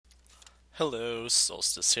Hello,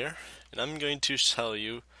 Solstice here, and I'm going to tell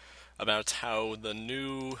you about how the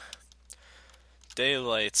new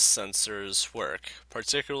daylight sensors work,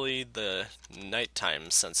 particularly the nighttime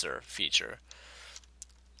sensor feature.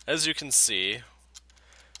 As you can see,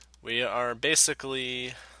 we are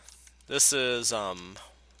basically this is 1,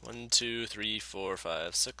 2, 3, 4,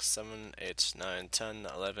 5, 6, 7, 8, 9, 10,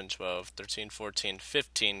 11, 12, 13, 14,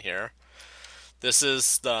 15 here. This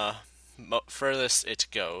is the furthest it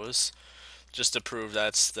goes, just to prove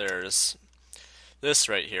that there's this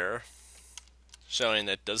right here, showing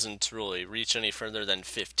it doesn't really reach any further than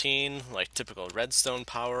 15, like typical redstone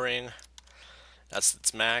powering. That's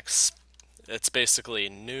its max. It's basically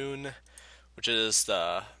noon, which is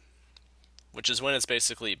when it's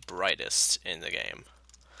basically brightest in the game.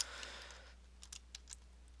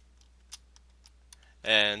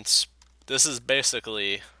 And this is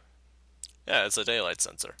basically, yeah, it's a daylight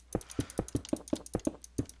sensor.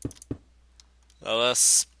 The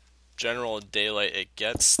less general daylight it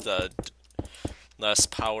gets, the less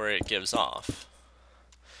power it gives off.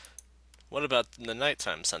 What about the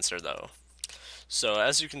nighttime sensor though? So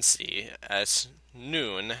as you can see, at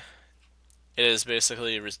noon, it is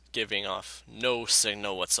basically giving off no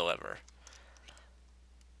signal whatsoever.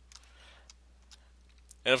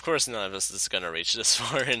 And of course none of us is going to reach this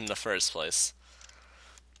far in the first place.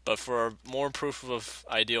 But for more proof of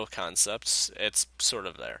ideal concepts, it's sort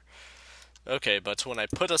of there. Okay, but when I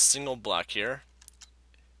put a single block here,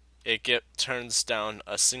 it turns down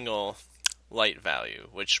a single light value,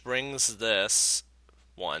 which brings this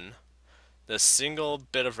single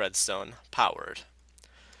bit of redstone powered.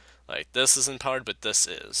 Like, this isn't powered, but this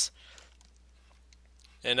is.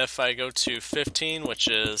 And if I go to 15, which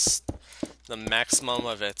is the maximum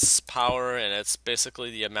of its power, and it's basically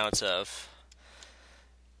the amount of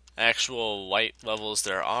actual light levels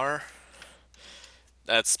there are,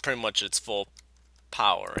 that's pretty much its full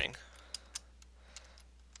powering.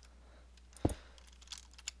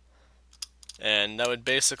 And that would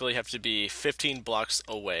basically have to be 15 blocks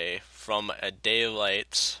away from a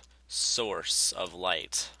daylight source of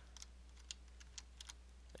light.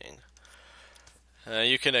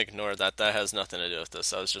 You can ignore that. That has nothing to do with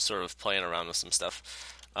this. I was just sort of playing around with some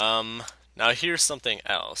stuff. Now here's something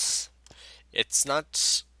else. It's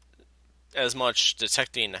not as much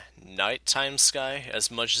detecting nighttime sky as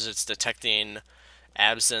much as it's detecting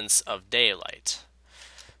absence of daylight.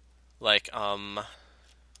 Like,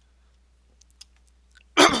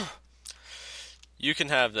 you can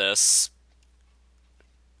have this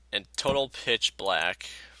in total pitch black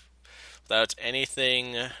without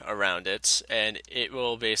anything around it, and it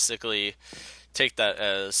will basically take that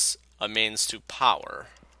as a means to power.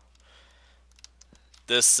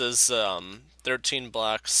 This is 13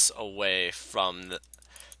 blocks away from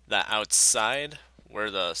the outside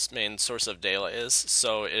where the main source of daylight is,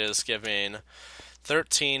 so it is giving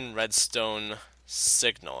 13 redstone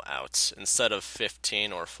signal out instead of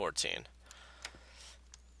 15 or 14.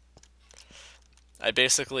 I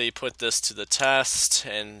basically put this to the test,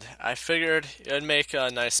 and I figured it'd make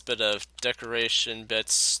a nice bit of decoration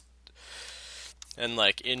bits and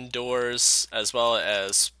like indoors, as well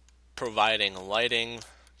as providing lighting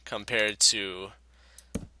compared to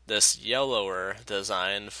this yellower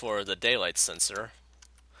design for the daylight sensor.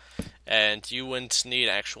 And you wouldn't need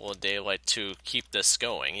actual daylight to keep this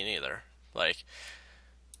going either. Like,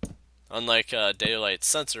 unlike a daylight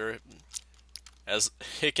sensor, as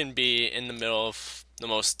it can be in the middle of the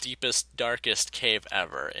most deepest, darkest cave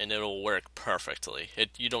ever, and it'll work perfectly.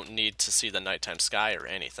 You don't need to see the nighttime sky or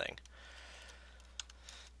anything.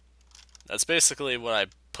 That's basically what I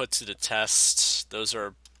put to the test. Those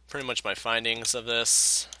are pretty much my findings of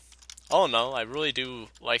this. All in all, I really do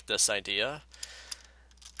like this idea.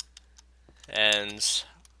 And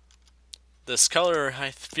this color,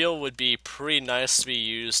 I feel, would be pretty nice to be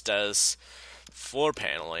used as floor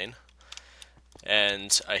paneling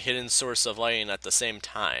and a hidden source of lighting at the same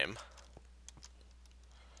time.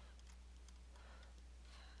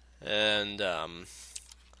 And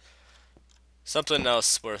something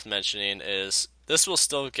else worth mentioning is this will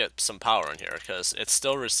still get some power in here because it's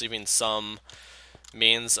still receiving some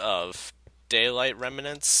means of daylight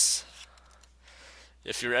remnants.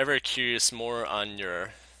 If you're ever curious more on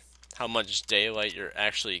how much daylight you're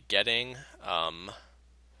actually getting,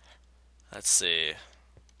 let's see.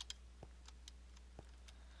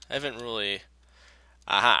 I haven't really.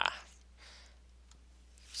 Aha.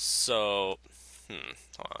 So,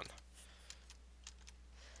 hold on.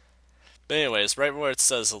 But anyways, right where it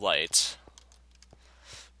says light,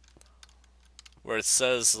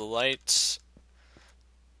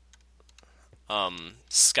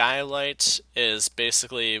 Skylight is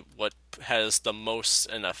basically what has the most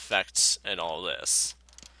an effect in all this.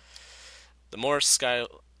 The more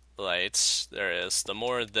skylight there is, the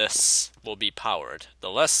more this will be powered.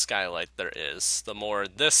 The less skylight there is, the more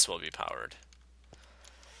this will be powered.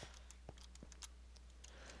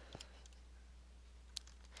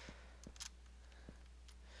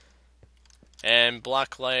 And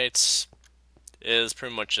blacklight is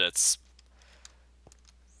pretty much its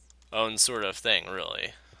own sort of thing,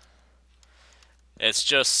 really. It's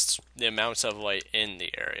just the amount of light in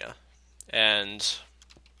the area. And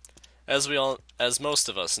as most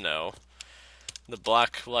of us know, the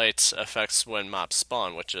black light affects when mobs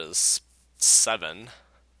spawn, which is 7.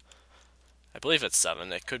 I believe it's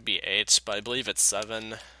 7. It could be 8, but I believe it's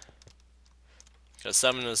 7. Because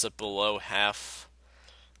 7 is below half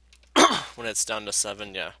when it's down to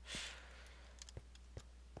 7, yeah.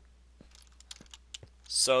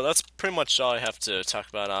 So that's pretty much all I have to talk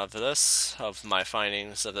about out of this, of my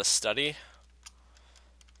findings of this study.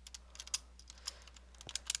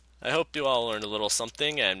 I hope you all learned a little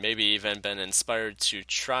something and maybe even been inspired to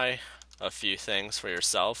try a few things for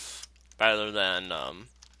yourself rather than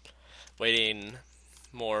waiting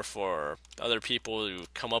more for other people to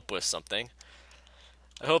come up with something.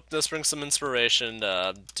 I hope this brings some inspiration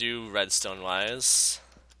to do redstone-wise,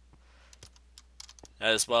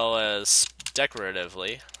 as well as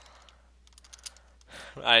decoratively.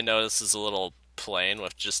 I know this is a little plain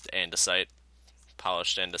with just andesite,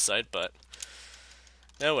 polished andesite, but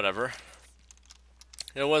yeah, whatever.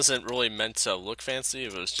 It wasn't really meant to look fancy,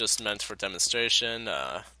 it was just meant for demonstration.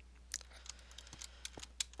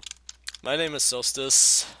 My name is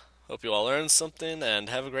Solstice. Hope you all learned something and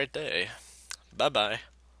have a great day. Bye bye.